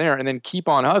go down there and then keep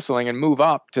on hustling and move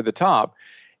up to the top.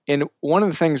 And one of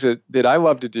the things that I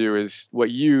love to do is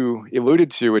what you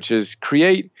alluded to, which is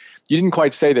create. You didn't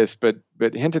quite say this, but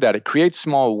hinted at it. Create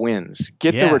small wins.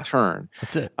 Get the return.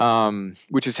 That's it.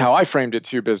 Which is how I framed it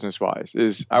too, business wise.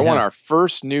 Is I want our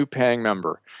first new paying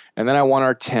member, and then I want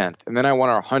our 10th, and then I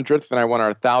want our 100th, and I want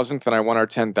our 1,000th, and I want our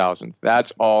 10,000th.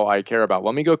 That's all I care about.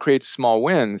 Let me go create small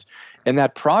wins. And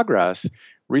that progress,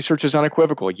 research is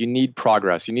unequivocal. You need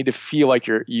progress. You need to feel like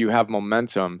you have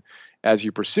momentum as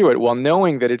you pursue it, while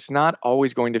knowing that it's not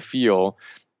always going to feel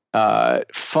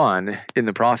fun in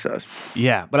the process.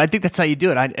 Yeah, but I think that's how you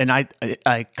do it.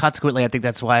 I consequently, I think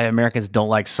that's why Americans don't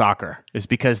like soccer, is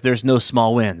because there's no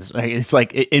small wins. Right? It's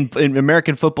like in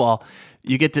American football,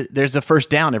 there's a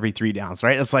first down every 3 downs,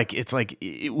 right?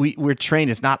 We're trained.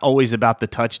 It's not always about the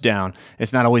touchdown.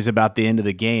 It's not always about the end of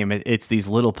the game. It's these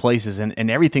little places,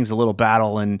 and everything's a little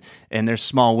battle, and there's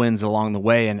small wins along the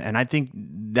way. And I think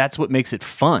that's what makes it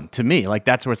fun to me. Like,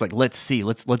 that's where it's like, let's see,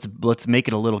 let's make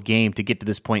it a little game to get to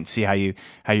this point and see how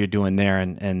you're doing there.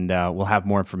 And we'll have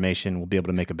more information. We'll be able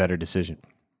to make a better decision.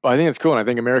 Well, I think it's cool, and I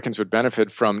think Americans would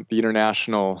benefit from the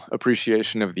international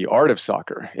appreciation of the art of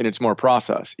soccer in its more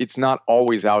process. It's not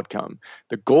always outcome.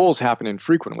 The goals happen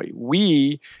infrequently.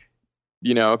 We,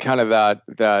 kind of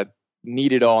that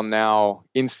need it all now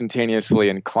instantaneously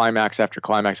and climax after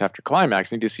climax after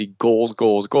climax, need to see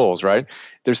goals, right?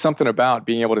 There's something about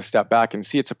being able to step back and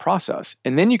see it's a process.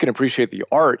 And then you can appreciate the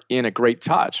art in a great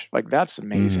touch. Like, that's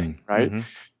amazing, right?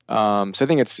 Mm-hmm. So I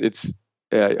think it's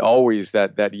always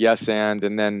that yes and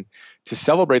then to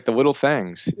celebrate the little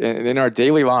things in our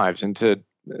daily lives. And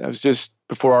I was just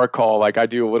before our call, like, I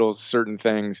do a little certain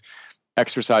things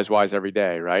exercise wise every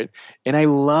day, right? And I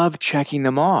love checking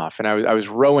them off. And I was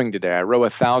rowing today. I row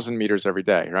 1,000 meters every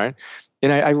day, right?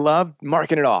 And I love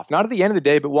marking it off, not at the end of the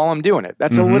day, but while I'm doing it.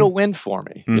 That's a little win for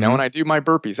me. Mm-hmm. When I do my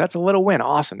burpees, that's a little win.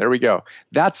 Awesome. There we go.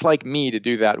 That's like me to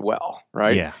do that well,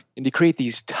 right? Yeah. And to create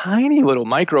these tiny little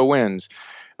micro wins,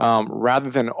 rather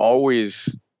than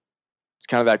always, it's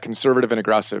kind of that conservative and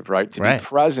aggressive, right? To be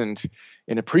present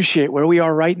and appreciate where we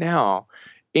are right now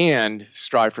and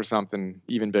strive for something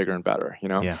even bigger and better,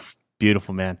 Yeah.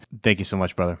 Beautiful, man. Thank you so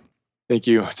much, brother. Thank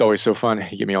you. It's always so fun.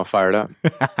 You get me all fired up.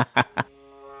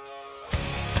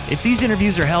 If these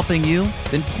interviews are helping you,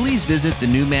 then please visit The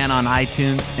New Man on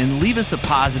iTunes and leave us a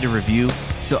positive review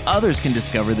so others can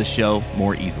discover the show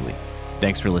more easily.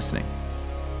 Thanks for listening.